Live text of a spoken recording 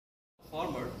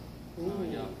farmer.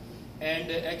 Yeah.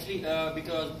 And actually,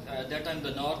 because at that time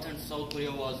the North and South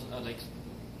Korea was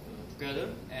together,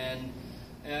 and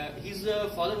his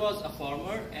father was a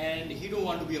farmer, and he don't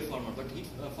want to be a farmer, but his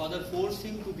father forced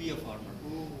him to be a farmer.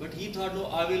 But he thought, no,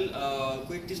 I will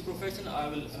quit this profession, I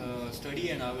will study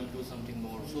and I will do something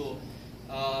more. So,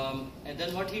 and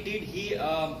then what he did, he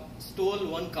stole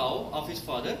one cow of his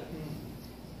father,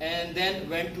 and then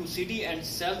went to city and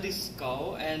sell this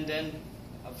cow, and then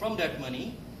from that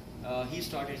money, he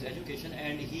started his education,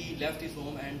 and he left his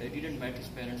home and didn't meet his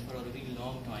parents for a really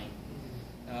long time.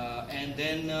 And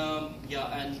then,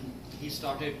 and he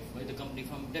started with the company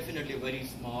from definitely a very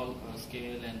small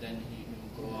scale, and then he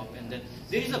grew up. And then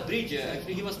there is a bridge.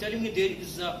 Actually, he was telling me there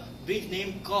is a bridge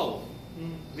named Cow,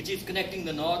 which is connecting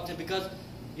the North. Because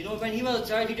when he was a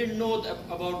child, he didn't know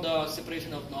about the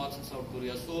separation of North and South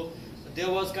Korea. So there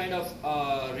was kind of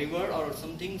a river or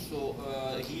something. So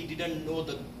he didn't know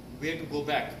the way to go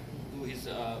back to his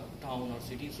town or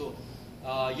city. So.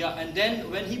 And then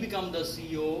when he became the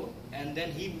CEO, and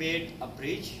then he made a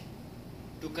bridge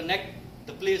to connect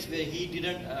the place where he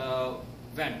didn't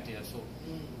went there. So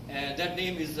that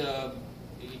name is the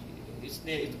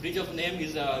bridge of name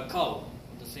is Cow.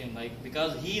 The same,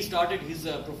 because he started his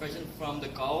profession from the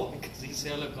cow, because he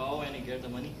sell a cow and he get the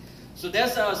money. So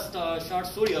that's a short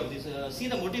story of this. See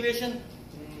the motivation.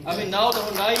 I mean, now the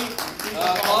Hyundai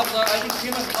cars are, I think,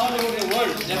 famous all over the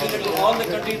world. Definitely, all the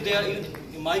countries they are.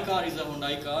 My car is a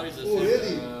Hyundai car. Is a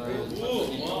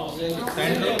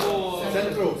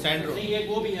Sandro. नहीं एक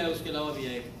वो भी है, उसके अलावा भी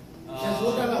है एक.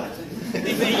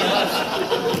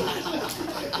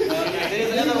 There is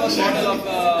another one model of.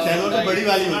 Sandro तो बड़ी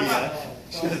वाली होगी यार.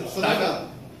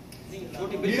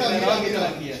 छोटी बिल्कुल है.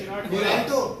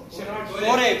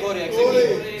 कोरे exactly.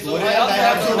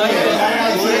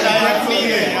 कोरे डायरेक्ट नहीं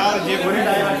है यार. ये कोरे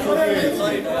डायरेक्ट.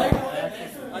 Sorry.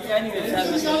 Anyway,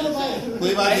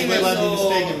 कोई बात नहीं,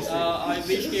 mistake. I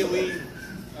wish we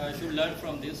should learn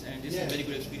from this, and this is a very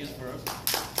good experience for us.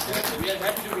 We are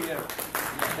happy to be here.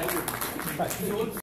 Thank you.